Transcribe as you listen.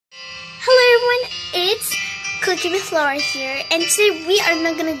cooking with Laura here, and today we are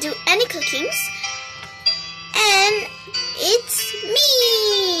not gonna do any cookings, and it's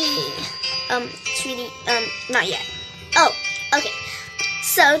me! Sweetie, not yet. Oh, okay.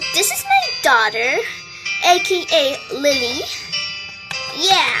 So, this is my daughter, aka Lily.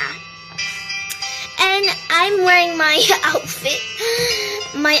 Yeah! And I'm wearing my outfit.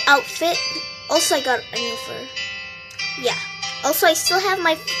 Also, I got a new fur. Yeah. Also, I still have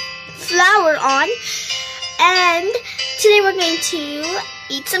my flower on. And today we're going to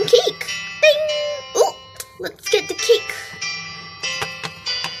eat some cake. Bing! Ooh, let's get the cake.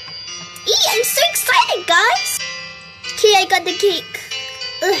 I'm so excited, guys. Okay, I got the cake.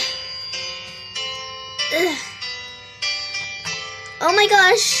 Ugh. Ugh. Oh my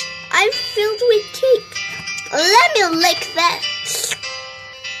gosh, I'm filled with cake. Let me lick that.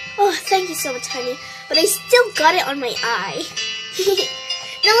 Oh, thank you so much, honey. But I still got it on my eye.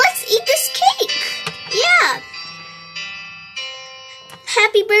 Now let's eat this cake. Yeah.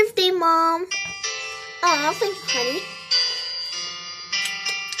 Happy birthday, Mom. Aw, thank you, honey.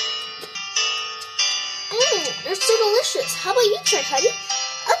 They're so delicious. How about you try, honey?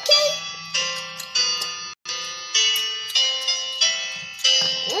 Okay.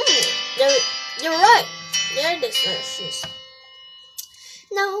 You're right. They're delicious.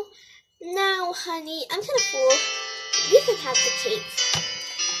 Now, honey, I'm kind of full. You can have the cake.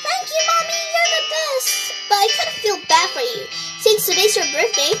 Thank you, Mommy. You're the best. But I kind of feel bad for you since today's your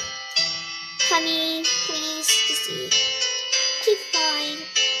birthday. Honey, please, just eat. Okay, fine.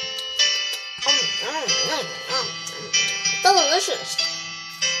 Delicious.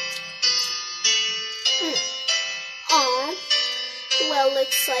 Aw. Well,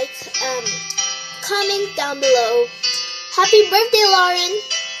 looks like, comment down below. Happy birthday, Lauren.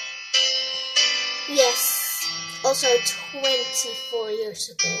 Yes. Also, 24 years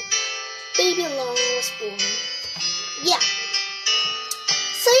ago, baby Lauren was born. Yeah.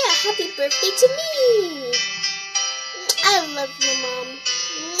 So yeah, happy birthday to me. I love you, Mom.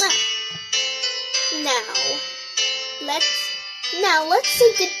 Now let's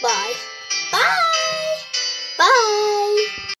say goodbye. Bye. Bye.